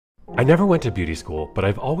I never went to beauty school, but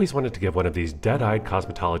I've always wanted to give one of these dead-eyed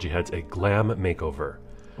cosmetology heads a glam makeover.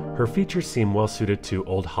 Her features seem well suited to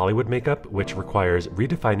old Hollywood makeup, which requires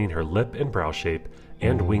redefining her lip and brow shape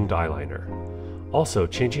and winged eyeliner. Also,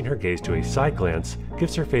 changing her gaze to a side glance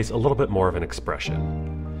gives her face a little bit more of an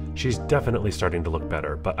expression. She's definitely starting to look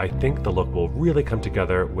better, but I think the look will really come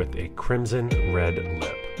together with a crimson red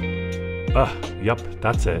lip. Yup,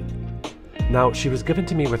 that's it. Now, she was given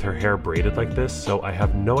to me with her hair braided like this, so I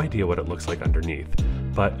have no idea what it looks like underneath.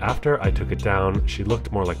 But after I took it down, she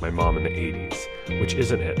looked more like my mom in the 80s, which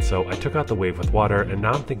isn't it, so I took out the wave with water and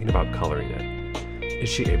now I'm thinking about coloring it. Is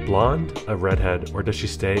she a blonde, a redhead, or does she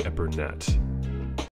stay a brunette?